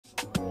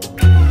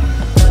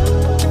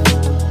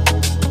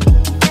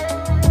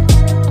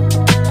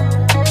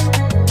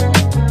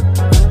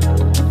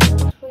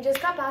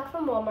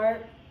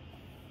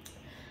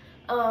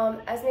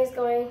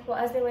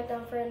Esme went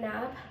down for a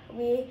nap,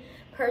 we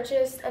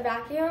purchased a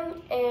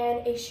vacuum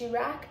and a shoe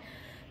rack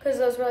because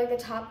those were like the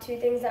top two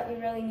things that we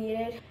really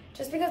needed.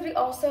 Just because we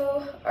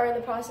also are in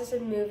the process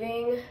of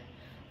moving.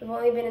 We've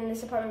only been in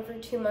this apartment for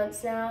 2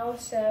 months now,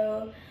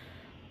 so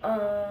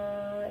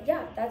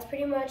yeah, that's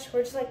pretty much,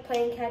 we're just like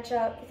playing catch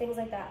up, things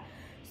like that.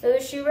 So the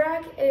shoe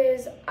rack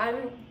is,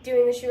 I'm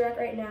doing the shoe rack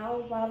right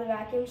now while the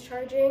vacuum's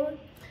charging.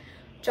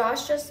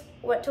 Josh just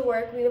went to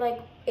work. We like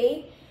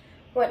ate,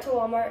 went to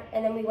Walmart,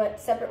 and then we went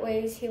separate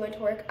ways. He went to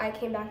work. I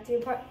came back to the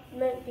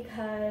apartment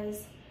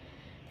because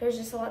there's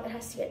just a lot that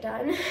has to get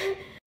done.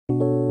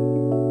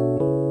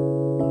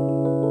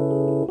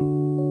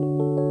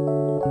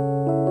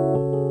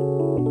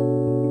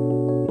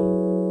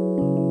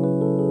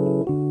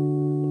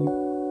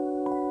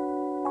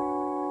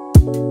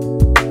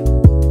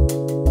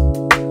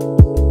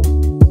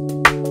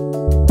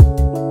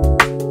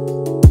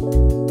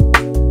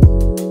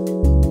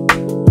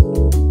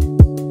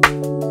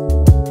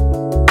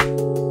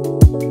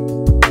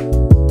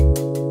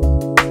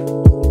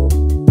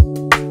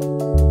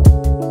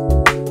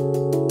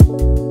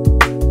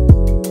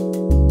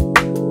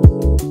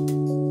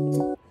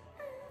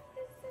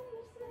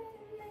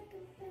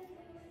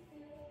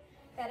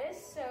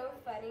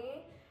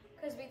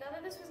 Because we thought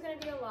that this was going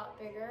to be a lot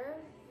bigger.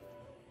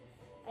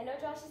 I know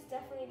Josh is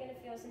definitely going to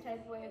feel some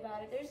type of way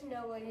about it. There's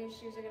no way his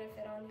shoes are going to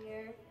fit on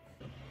here.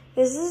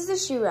 This is the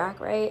shoe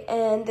rack, right?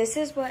 And this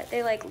is what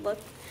they like look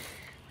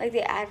like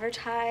they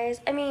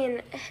advertise. I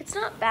mean, it's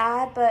not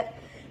bad, but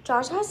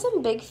Josh has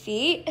some big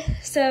feet.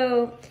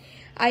 So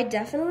I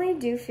definitely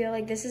do feel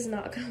like this is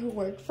not going to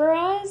work for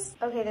us.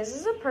 Okay, this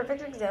is a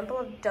perfect example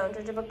of don't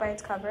judge a book by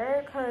its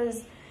cover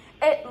because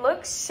it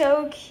looks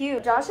so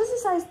cute. Josh is a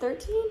size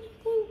 13, I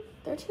think.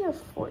 13 or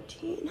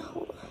 14,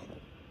 hold on.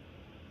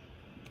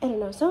 I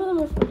don't know, some of them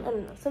are, I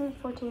don't know, some are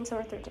 14, some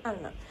are 13, I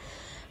don't know.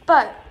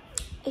 But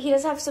he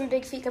does have some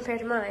big feet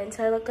compared to mine,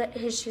 so I look at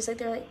his shoes like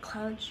they're like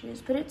clown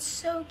shoes, but it's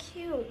so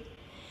cute.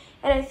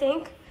 And I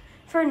think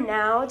for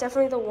now,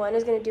 definitely the one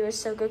is gonna do us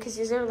so good because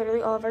these are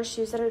literally all of our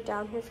shoes that are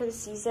down here for the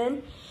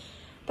season.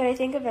 But I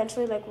think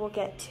eventually like we'll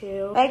get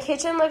to. My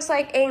kitchen looks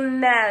like a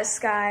mess,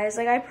 guys.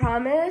 Like I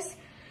promise,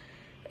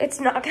 it's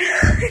not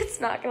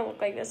gonna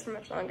look like this for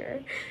much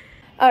longer.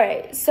 All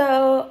right,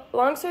 so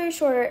long story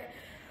short,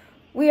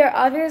 we are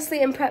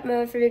obviously in prep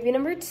mode for baby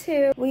number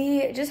 2.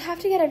 We just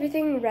have to get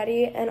everything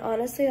ready, and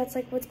honestly, that's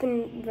like what's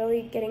been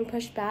really getting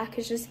pushed back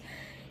is just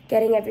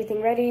getting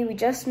everything ready. We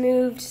just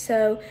moved,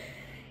 so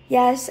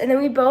yes, and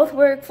then we both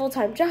work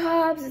full-time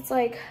jobs. It's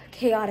like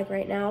chaotic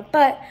right now,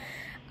 but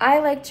I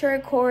like to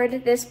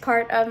record this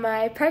part of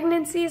my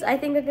pregnancies. I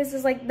think that this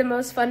is like the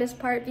most funnest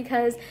part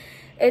because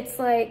it's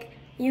like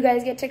you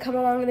guys get to come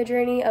along the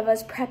journey of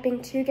us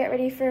prepping to get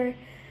ready for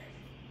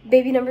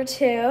baby number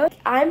 2.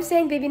 I'm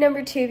saying baby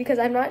number 2 because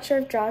I'm not sure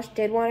if Josh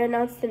did want to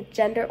announce the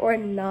gender or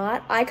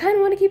not. I kind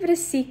of want to keep it a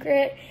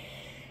secret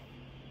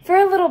for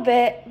a little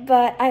bit,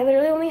 but I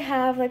literally only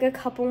have like a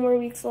couple more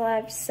weeks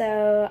left,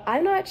 so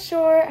I'm not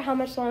sure how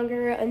much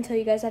longer until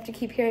you guys have to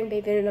keep hearing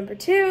baby number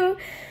 2.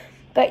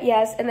 But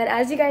yes, and then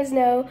as you guys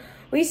know,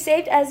 we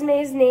saved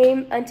Esme's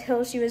name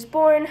until she was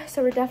born,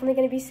 so we're definitely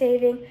going to be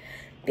saving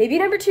baby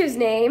number 2's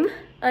name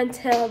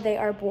until they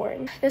are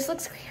born. This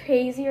looks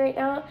crazy right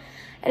now,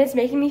 and it's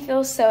making me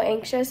feel so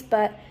anxious,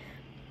 but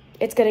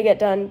it's gonna get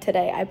done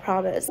today, I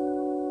promise.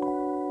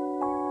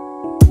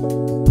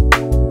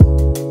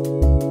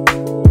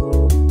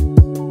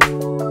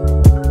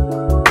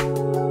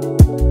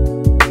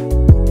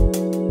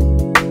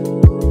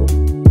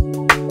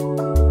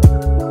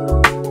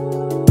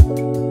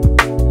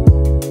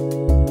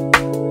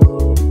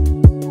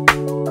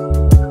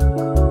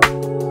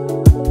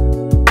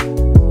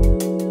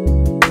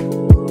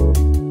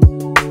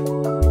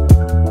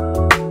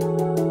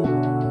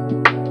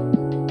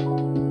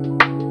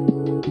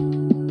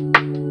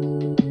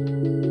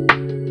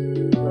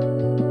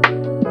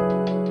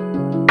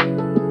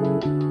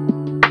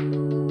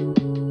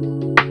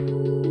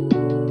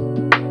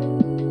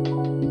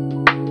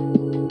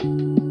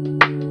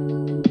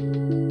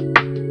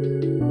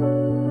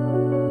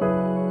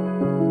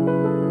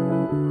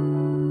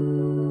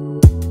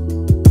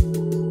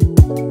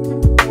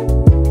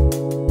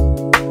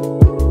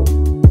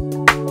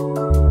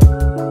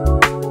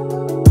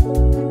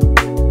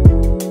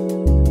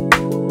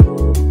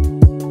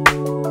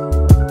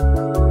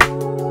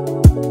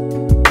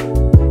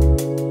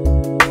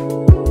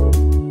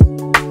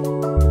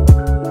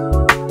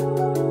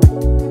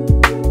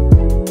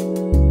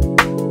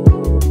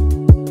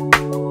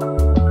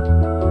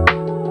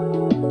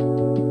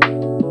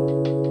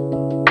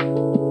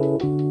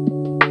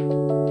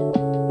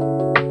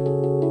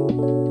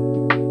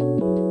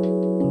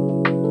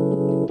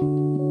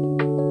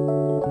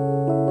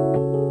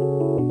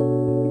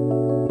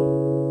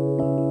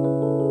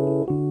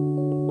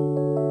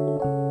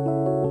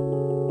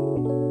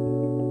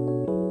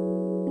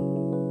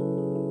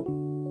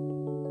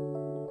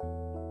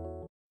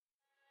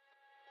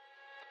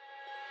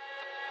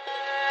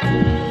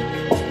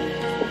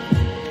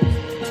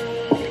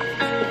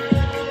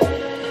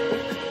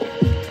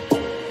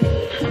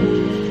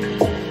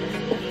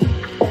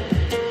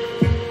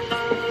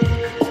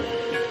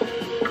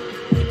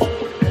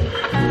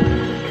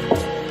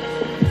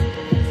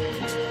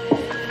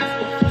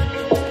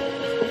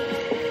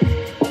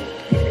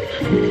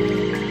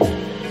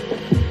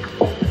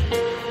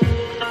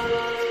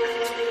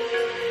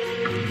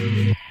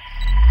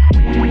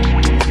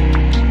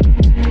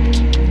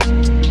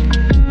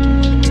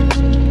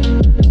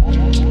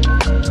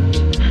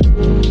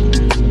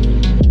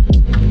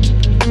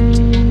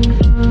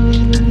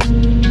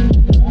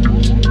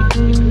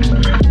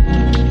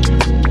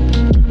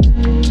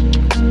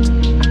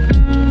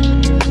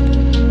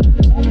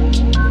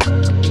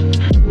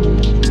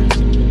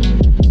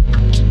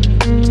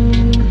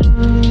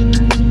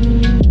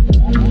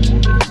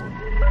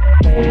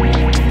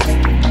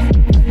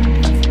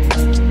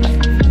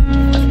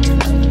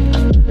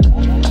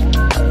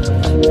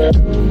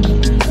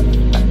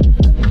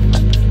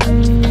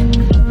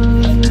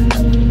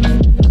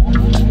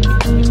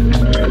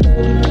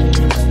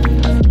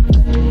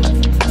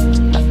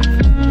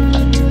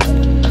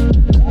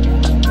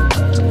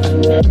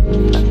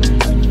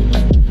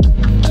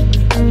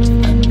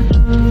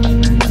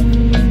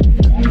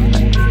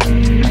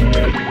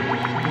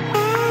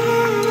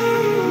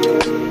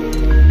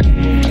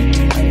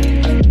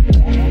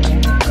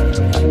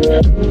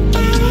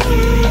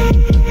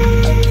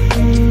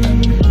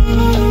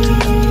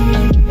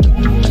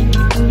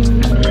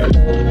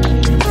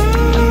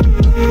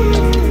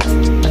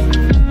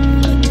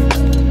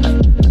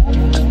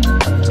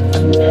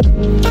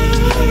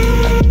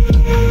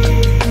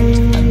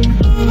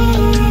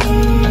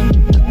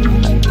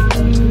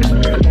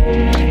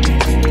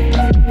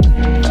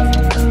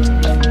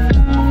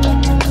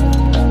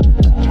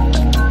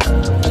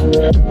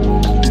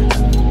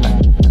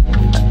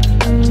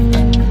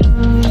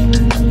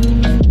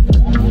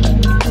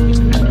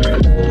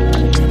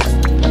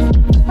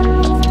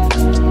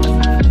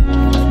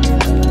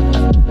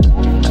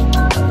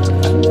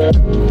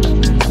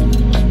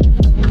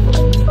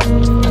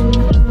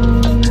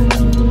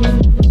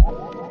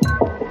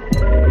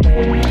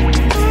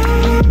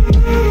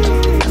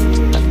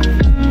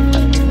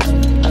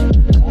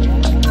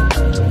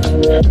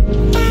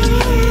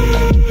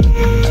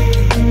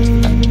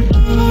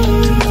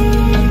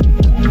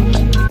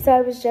 So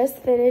I was just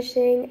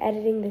finishing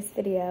editing this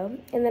video,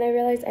 and then I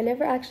realized I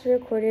never actually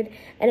recorded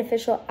an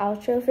official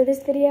outro for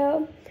this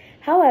video.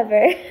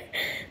 However,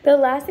 the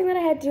last thing that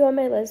I had to do on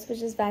my list was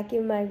just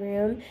vacuum my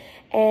room,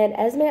 and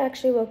Esme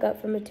actually woke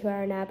up from a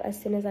 2-hour nap as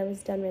soon as I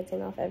was done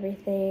rinsing off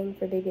everything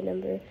for baby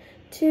number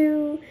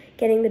 2,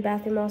 getting the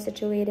bathroom all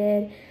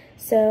situated.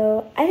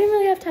 So I didn't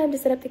really have time to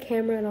set up the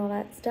camera and all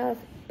that stuff,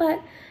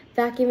 but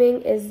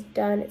vacuuming is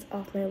done. It's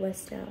off my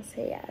list now,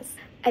 so yes.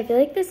 I feel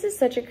like this is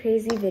such a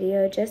crazy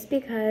video just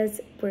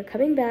because we're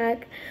coming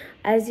back.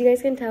 As you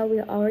guys can tell, we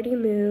already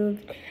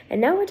moved,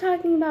 and now we're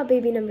talking about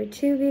baby number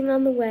 2 being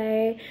on the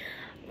way.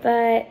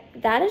 But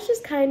that is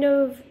just kind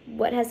of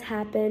what has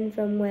happened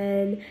from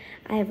when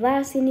I have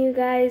last seen you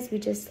guys. We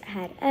just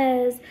had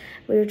Ez.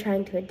 We were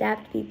trying to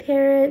adapt to be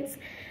parents,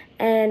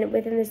 and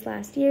within this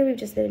last year, we've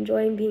just been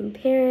enjoying being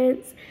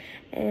parents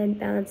and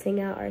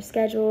balancing out our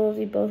schedules.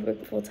 We both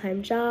work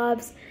full-time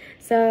jobs,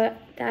 so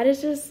that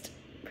is just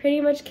pretty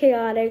much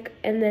chaotic,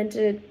 and then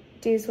to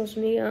do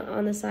social media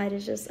on the side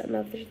is just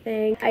another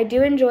thing. I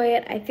do enjoy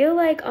it. I feel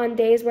like on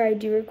days where I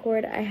do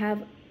record, I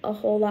have a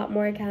whole lot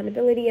more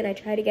accountability, and I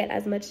try to get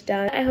as much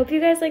done. I hope you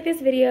guys like this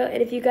video,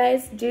 and if you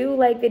guys do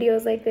like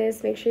videos like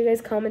this, make sure you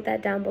guys comment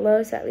that down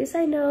below so at least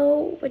I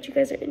know what you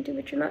guys are into,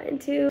 what you're not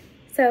into.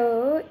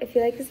 So if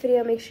you like this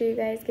video, make sure you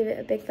guys give it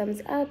a big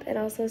thumbs up, and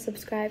also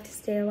subscribe to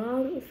stay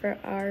along for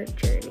our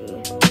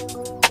journey.